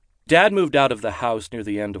Dad moved out of the house near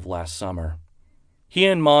the end of last summer. He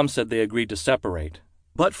and Mom said they agreed to separate,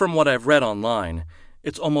 but from what I've read online,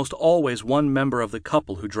 it's almost always one member of the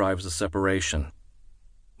couple who drives the separation.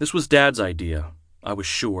 This was Dad's idea, I was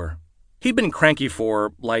sure. He'd been cranky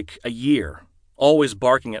for, a year, always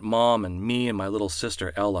barking at Mom and me and my little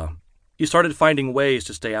sister Ella. He started finding ways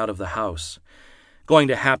to stay out of the house, going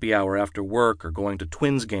to happy hour after work or going to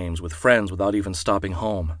Twins games with friends without even stopping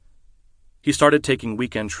home. He started taking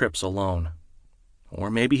weekend trips alone. Or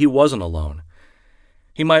maybe he wasn't alone.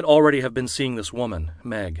 He might already have been seeing this woman,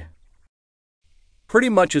 Meg. Pretty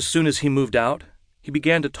much as soon as he moved out, he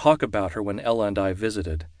began to talk about her when Ella and I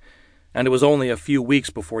visited, and it was only a few weeks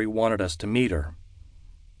before he wanted us to meet her.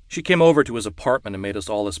 She came over to his apartment and made us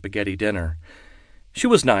all a spaghetti dinner. She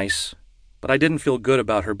was nice, but I didn't feel good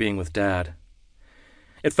about her being with Dad.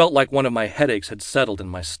 It felt like one of my headaches had settled in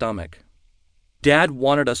my stomach. Dad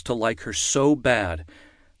wanted us to like her so bad,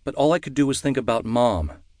 but all I could do was think about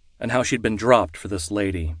Mom and how she'd been dropped for this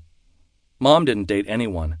lady. Mom didn't date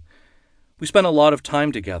anyone. We spent a lot of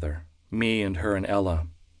time together, me and her and Ella.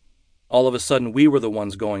 All of a sudden, we were the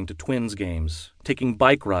ones going to Twins games, taking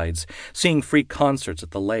bike rides, seeing free concerts at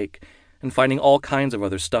the lake, and finding all kinds of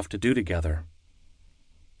other stuff to do together.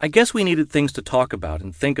 I guess we needed things to talk about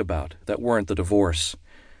and think about that weren't the divorce.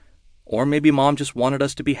 Or maybe Mom just wanted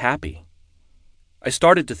us to be happy. I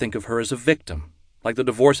started to think of her as a victim, like the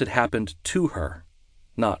divorce had happened to her,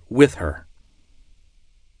 not with her.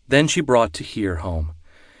 Then she brought Tahir home.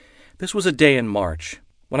 This was a day in March.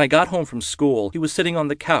 When I got home from school, he was sitting on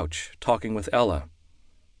the couch, talking with Ella.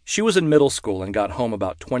 She was in middle school and got home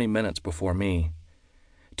about 20 minutes before me.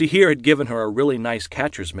 Tahir had given her a really nice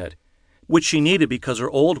catcher's mitt, which she needed because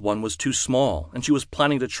her old one was too small, and she was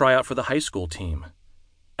planning to try out for the high school team.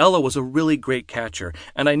 Ella was a really great catcher,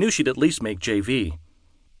 and I knew she'd at least make JV.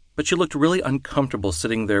 But she looked really uncomfortable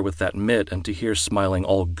sitting there with that mitt and Tahir smiling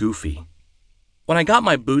all goofy. When I got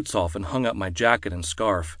my boots off and hung up my jacket and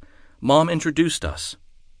scarf, Mom introduced us.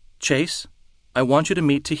 "Chase, I want you to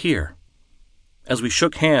meet Tahir." As we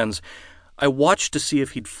shook hands, I watched to see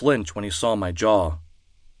if he'd flinch when he saw my jaw,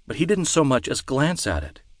 but he didn't so much as glance at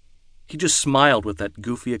it. He just smiled with that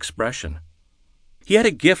goofy expression. He had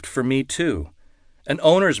a gift for me, too. An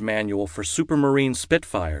owner's manual for Supermarine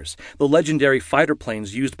Spitfires, the legendary fighter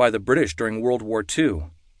planes used by the British during World War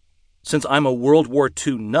II. Since I'm a World War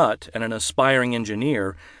II nut and an aspiring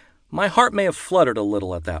engineer, my heart may have fluttered a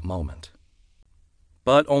little at that moment.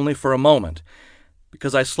 But only for a moment,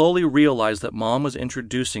 because I slowly realized that Mom was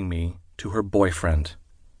introducing me to her boyfriend.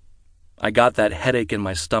 I got that headache in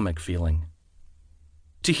my stomach feeling.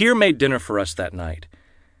 Tahir made dinner for us that night.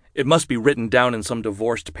 It must be written down in some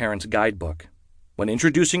divorced parent's guidebook. When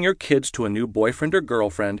introducing your kids to a new boyfriend or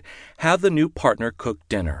girlfriend, have the new partner cook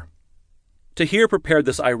dinner. Tahir prepared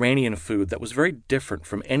this Iranian food that was very different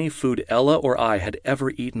from any food Ella or I had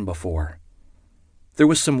ever eaten before. There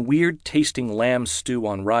was some weird-tasting lamb stew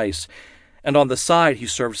on rice, and on the side he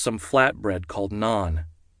served some flatbread called naan.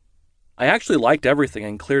 I actually liked everything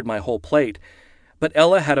and cleared my whole plate, but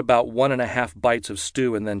Ella had about 1.5 bites of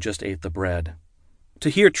stew and then just ate the bread.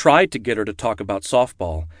 Tahir tried to get her to talk about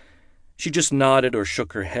softball. She just nodded or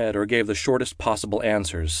shook her head or gave the shortest possible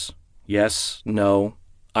answers. Yes, no,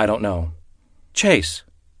 I don't know. "Chase,"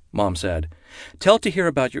 Mom said, "tell Tahir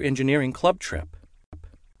about your engineering club trip."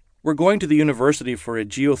 "We're going to the university for a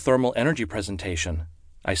geothermal energy presentation,"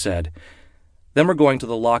 I said. "Then we're going to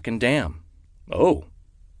the lock and dam." "Oh,"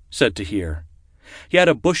 said Tahir. He had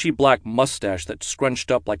a bushy black mustache that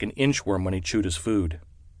scrunched up like an inchworm when he chewed his food.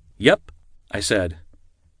 "Yep," I said.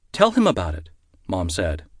 "Tell him about it," Mom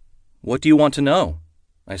said. "What do you want to know?"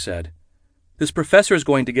 I said. "This professor is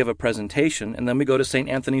going to give a presentation, and then we go to St.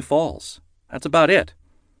 Anthony Falls. That's about it."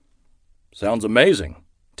 "Sounds amazing,"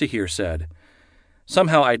 Tahir said.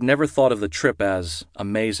 Somehow I'd never thought of the trip as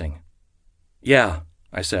amazing. "Yeah,"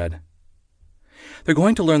 I said. "They're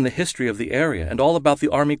going to learn the history of the area and all about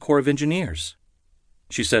the Army Corps of Engineers,"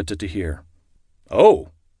 she said to Tahir. "Oh,"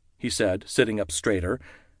 he said, sitting up straighter.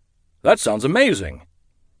 "That sounds amazing."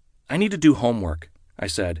 "I need to do homework," I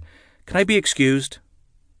said. "Can I be excused?"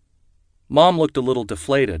 Mom looked a little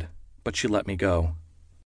deflated, but she let me go.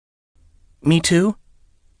 "Me too?"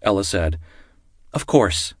 Ella said. "Of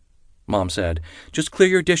course," Mom said. "Just clear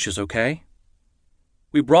your dishes, okay?"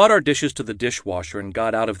 We brought our dishes to the dishwasher and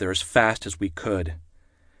got out of there as fast as we could.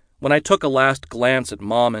 When I took a last glance at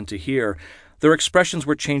Mom and Tahir, their expressions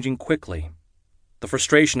were changing quickly. The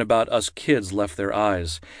frustration about us kids left their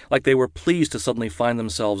eyes, like they were pleased to suddenly find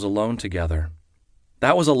themselves alone together.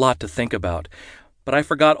 That was a lot to think about, but I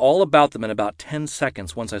forgot all about them in about 10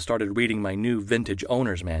 seconds once I started reading my new vintage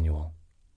owner's manual.